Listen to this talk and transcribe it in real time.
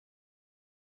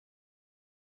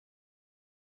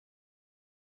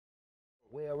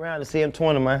Way around the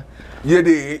CM20, man. You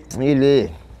did. You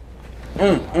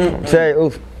did. Say,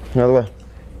 oof. Another way.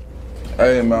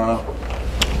 Hey, man.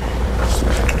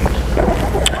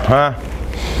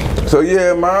 Huh? So,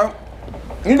 yeah, man.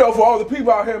 You know, for all the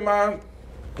people out here, man,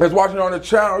 that's watching on the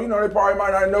channel, you know, they probably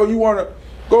might not know. You want to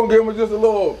go and give them just a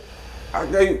little, I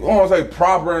don't want to say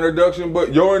proper introduction,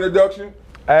 but your introduction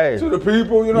to the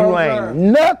people, you know what I'm saying? You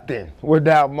ain't nothing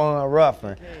without Mon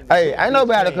Ruffin. Hey, ain't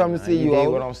nobody come to see you,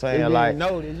 what I'm saying? Like,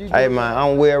 hey, man,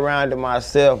 I'm way around to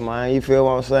myself, man. You feel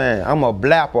what I'm saying? I'm a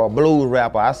blapper, a blues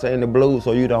rapper. I sing the blues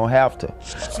so you don't have to.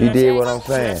 You did what I'm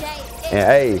saying? And,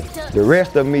 hey, the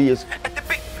rest of me is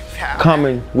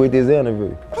coming with this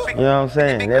interview. You know what I'm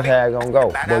saying? That's how it's gonna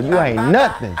go. But you ain't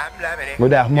nothing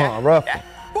without Mon Ruffin.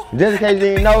 Just in case you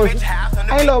didn't know,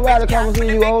 ain't nobody coming to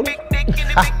see you, older.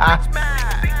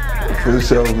 For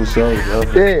sure, bro.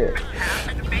 Yeah.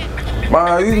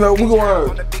 Man, you know, we're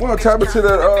gonna tap into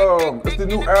that, it's the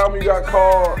new album you got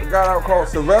out called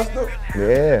Sylvester.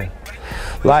 Yeah.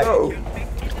 Like, so,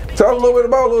 tell us a little bit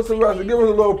about Little Sylvester. Give us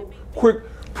a little quick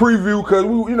preview, cause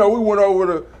we went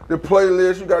over the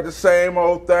playlist. You got the same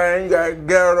old thing. You got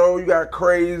Ghetto, you got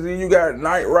Crazy, you got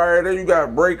Night Rider, you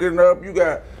got Breaking Up, you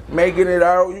got Making It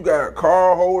Out, you got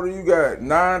Car Holder, you got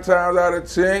 9 times out of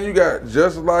 10, you got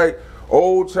Just Like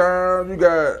Old Times, you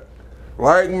got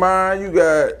Like Mine, you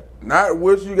got Not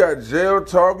Wish, you got Jail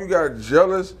Talk, you got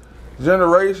Jealous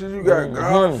Generation, you got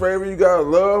God's Favor, you got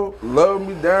Love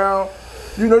Me Down.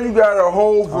 You know, you got a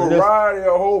whole variety,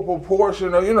 a whole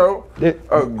proportion of, you know,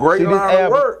 a great line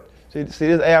of work. See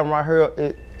this album right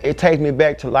here, it takes me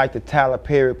back to like the Tyler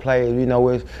Perry plays, you know,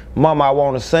 it's Mama I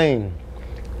Wanna Sing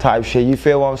type shit. You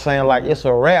feel what I'm saying? Like, it's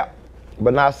a rap,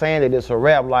 but not saying that it's a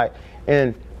rap. Like,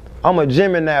 and I'm a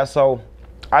Gemini, so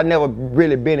I never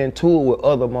really been in tour with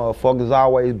other motherfuckers. I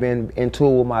always been in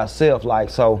tour with myself. Like,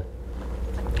 so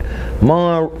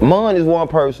Mon is one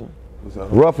person,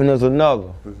 Ruffin is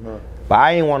another. But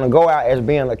I ain't want to go out as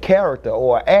being a character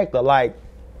or an actor. Like,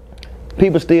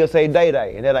 people still say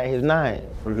Day, and that ain't his name.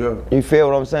 You feel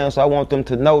what I'm saying? So I want them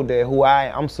to know that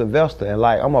I'm Sylvester, and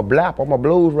like, I'm a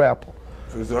blues rapper.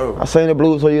 I sing the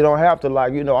blues so you don't have to,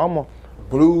 like, you know, I'm a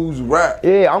blues rap.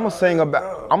 Yeah, I'm a sing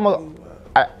about,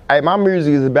 my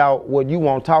music is about what you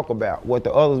want to talk about, what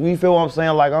the others, you feel what I'm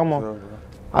saying? Like,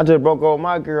 I just broke up with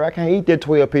my girl, I can't eat that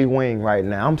 12-piece wing right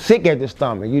now. I'm sick at the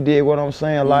stomach, you dig what I'm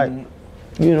saying? Like,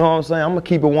 you know what I'm saying? I'm gonna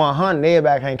keep it 100,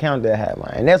 everybody can't count that high,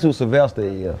 man. And that's who Sylvester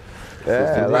is.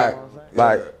 Yeah,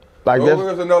 like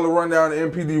there's another rundown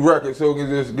of MPD records so we can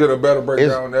just get a better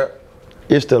breakdown on that.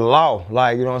 It's the law,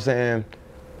 like, you know what I'm saying?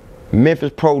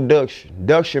 Memphis production.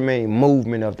 Duction means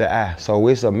movement of the eye. So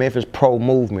it's a Memphis pro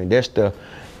movement. That's the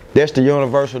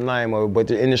universal name of it. But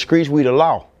in the streets, we the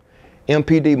law.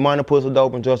 MPD, money, pussy,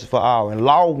 dope, and justice for all. And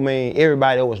law means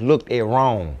everybody that was looked at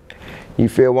wrong. You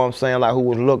feel what I'm saying? Like, who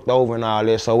was looked over and all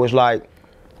that. So it's like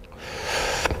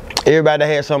everybody that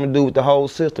had something to do with the whole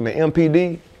system. And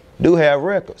MPD do have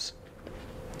records.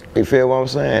 You feel what I'm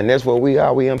saying? That's what we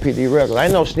are. We MPD records.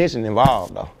 Ain't no snitching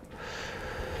involved though.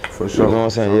 For sure. You know what I'm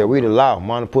saying? Yeah, we the law.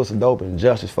 Money, pussy, dope, and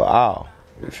justice for all.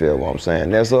 You feel what I'm saying?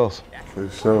 That's us. For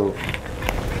sure.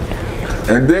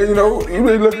 And then, you know, you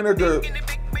be looking at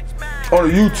on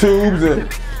the YouTubes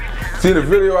and seeing the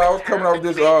video I was coming out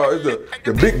with this, it's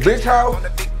the Big Bitch House.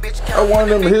 That's one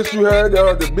of them hits you had,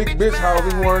 the Big Bitch House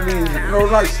is one of these, you know,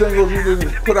 nice singles you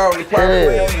just put out on the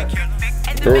platform.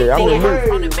 Yeah,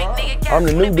 I'm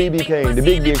the new BB King, the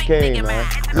Big Bitch King, man.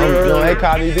 You know, they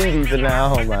call me BB for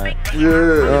now, man. Yeah. You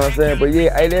know what I'm saying? But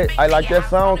yeah, I like that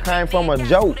song came from a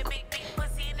joke.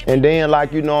 And then,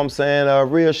 like, you know what I'm saying,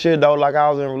 real shit though, like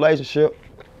I was in a relationship.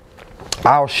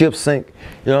 Our ship sink,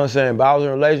 you know what I'm saying? But I was in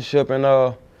a relationship and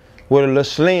with a little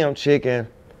slim chick, and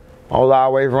I was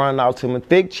always running out to my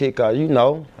thick chick, cause you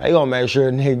know, they gonna make sure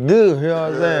the nigga good, you know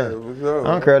what I'm saying? Sure.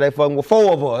 I don't care if they fucking with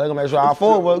 4 of us, they gonna make sure all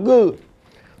 4 of us good.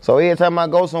 So every time I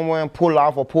go somewhere and pull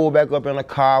off or pull back up in a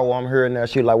car while I'm hearing that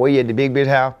shit, like, where you at the Big Bitch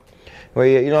House? Where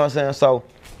you at, you know what I'm saying? So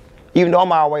even though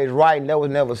I'm always writing, that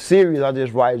was never serious, I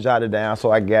just jot it down,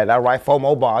 so I got it. I write 4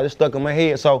 more bars, it's stuck in my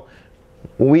head. So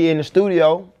when we in the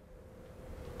studio,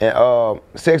 and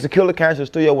Sexy Killer came to the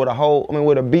studio with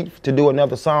with a beat to do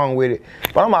another song with it.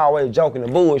 But I'm always joking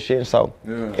and bullshitting, so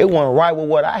it wasn't right with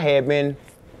what I had been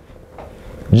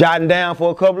jotting down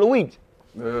for a couple of weeks.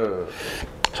 Yeah.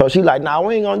 So she like, nah,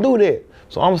 we ain't gonna do that.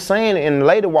 So I'm saying it, and the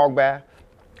lady walked by,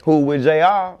 who with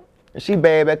JR, and she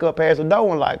bagged back up past the door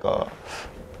and like,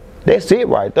 that's it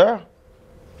right there.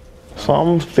 So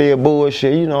I'm feel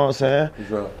bullshit, you know what I'm saying?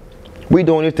 Sure. We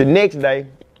doing this the next day,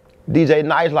 DJ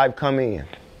Nice Life come in.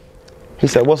 He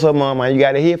said, what's up, man? You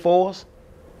got a hit for us?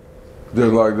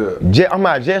 Just like that. I'm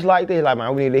out just like this. Like,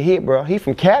 man, we need a hit, bro. He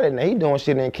from Cali now. He doing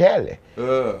shit in Cali. You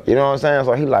know what I'm saying?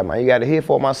 So he like, man, you got a hit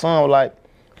for my son. Like,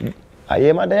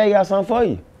 yeah, my dad got something for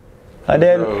you. I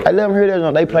let him hear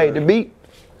this. They played the beat.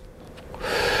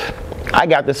 I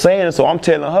got the saying, so I'm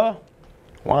telling her,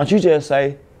 why don't you just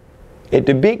say, at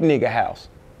the big nigga house.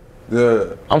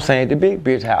 Yeah. I'm saying the big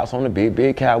bitch house on the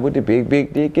big house with the big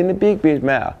dick in the big bitch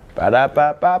mouth.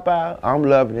 Ba-da-ba-ba-ba. I'm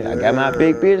loving it. I got my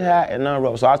big bitch hat and none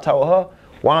of. So I told her,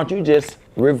 why don't you just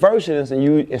reverse it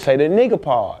and say the nigga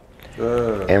part.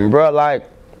 And bro, like,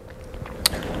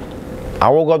 I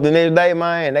woke up the next day,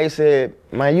 man, and they said,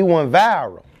 man, you went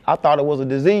viral. I thought it was a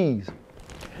disease.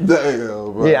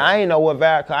 Damn, bro. Yeah, I ain't know what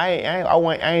viral, cause I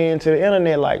ain't into the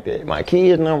internet like that. My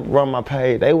kids done run my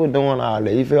page. They were doing all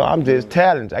that. You feel? I'm just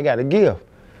talented. I got a gift.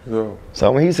 Yeah.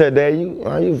 So when he said, Dad, you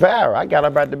viral, I got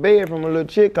up out the bed from a little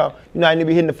chick call. You know, I need to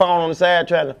be hitting the phone on the side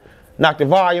trying to knock the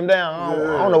volume down.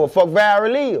 I don't know what fuck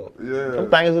viral is. Yeah. Them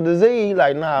things a disease.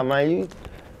 Like, nah, man,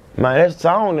 that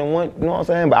song done went, you know what I'm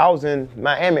saying? But I was in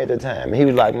Miami at the time, and he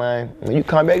was like, man, when you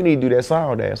come back, you need to do that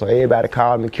song there. So everybody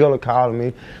called me, Killer called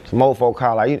me, some more folk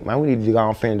called, like, man, we need to go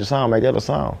and finish the song, make that a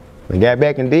song. We got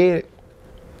back and did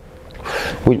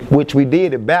it, which we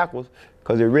did it backwards,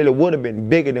 because it really would have been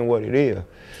bigger than what it is.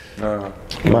 Man,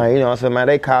 you know what I'm saying, man,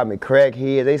 they called me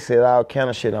crackhead, they said all kind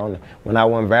of shit on it. When I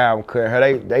went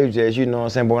viral, they just, you know what I'm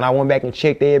saying, but when I went back and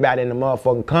checked everybody in the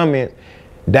motherfucking comments,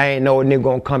 they ain't know a nigga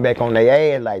gonna come back on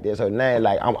their ass like that, so now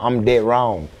like I'm dead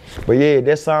wrong. But yeah,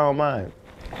 that song, man,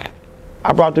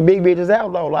 I brought the big bitches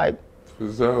out though, like,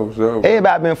 for sure.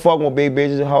 Everybody been fucking with big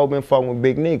bitches, the whole been fucking with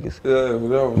big niggas. Yeah, for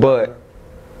sure. But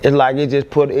it's like it just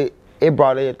it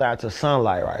brought everything to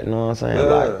sunlight, right? You know what I'm saying? Yeah,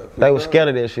 like they was scared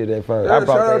of that shit at first. Yeah, I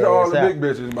brought shout out to all the out. big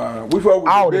bitches, man. We fuck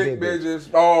with all the big bitches,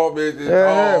 small bitches,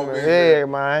 all bitches. Yeah,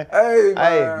 man. Hey, man.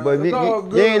 Hey, but you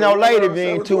ain't no lady if you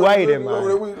ain't 280,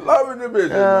 man. We loving the bitches, You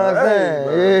know what I'm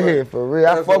saying? Yeah, for real.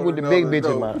 I fuck with the big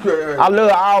bitches, man. I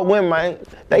love all women, man.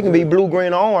 They can be blue,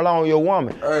 green, or orange on your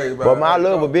woman. Hey, man. But my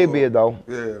love a big bitch, though.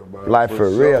 Yeah, man. Like,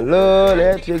 for real. Love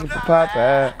that chicken for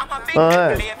Popeye.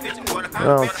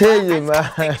 I'm telling you, man.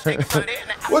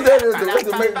 What that is? What's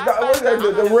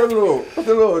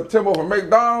the little tempo from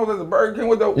McDonald's? Is the Burger King?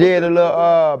 What the? Yeah, the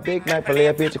little Big Mac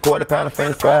filet fish, a quarter pound of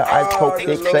French fry, ice coke,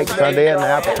 thick steak, Sunday, and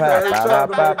apple pie.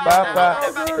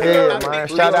 Yeah, man.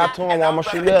 Shout out to them while I'm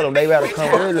shooting at them. They better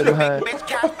come early behind.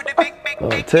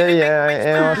 I'm telling you, you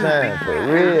know what I'm saying? For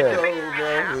real.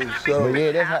 But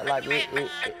yeah, that's how, like, it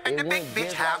went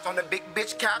bitch house on the big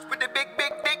bitch couch with the big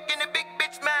dick in the big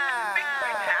bitch mouth.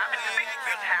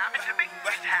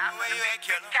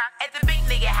 At the big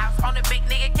nigga house on the big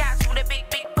nigga couch with a big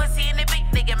pussy in the big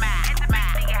nigga mouth. At the big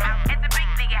nigga house, at the big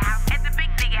nigga house, at the big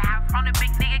nigga house on the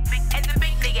big nigga, at the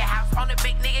big nigga house on the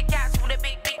big nigga couch with a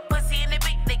big pussy in the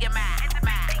big nigga mouth. At the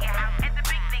big nigga house, at the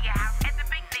big nigga house, at the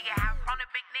big nigga house on the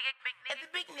big nigga, at the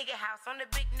big nigga house on the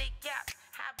big nigga couch.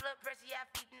 High blood pressure, y'all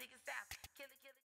feet niggas out.